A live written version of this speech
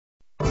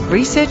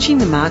Researching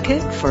the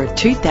market for a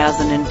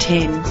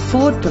 2010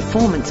 Ford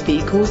Performance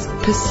Vehicles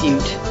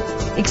Pursuit.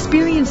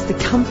 Experience the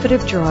comfort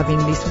of driving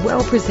this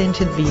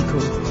well-presented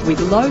vehicle. With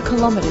low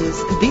kilometres,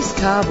 this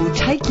car will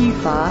take you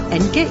far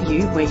and get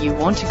you where you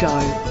want to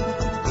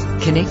go.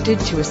 Connected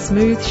to a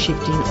smooth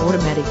shifting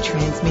automatic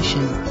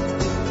transmission.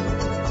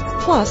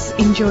 Plus,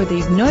 enjoy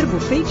these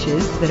notable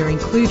features that are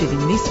included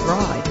in this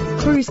ride: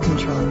 cruise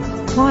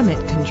control,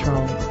 climate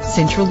control,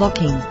 central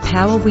locking,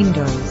 power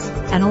windows,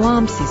 an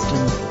alarm system,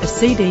 a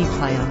CD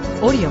player,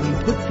 audio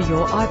input for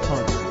your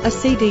iPod, a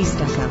CD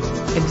stacker,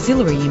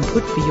 auxiliary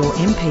input for your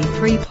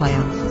MP3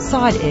 player,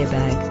 side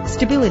airbag,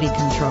 stability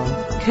control,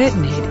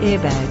 curtain head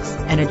airbags,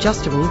 and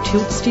adjustable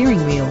tilt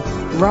steering wheel.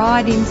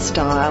 Ride in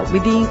style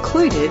with the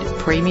included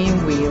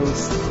premium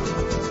wheels.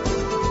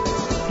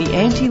 The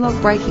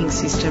anti-lock braking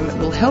system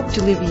will help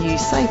deliver you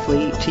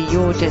safely to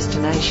your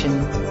destination.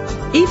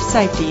 If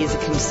safety is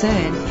a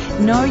concern,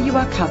 know you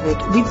are covered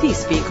with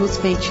this vehicle's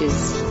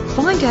features.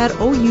 Find out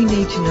all you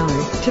need to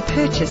know to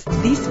purchase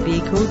this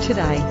vehicle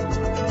today.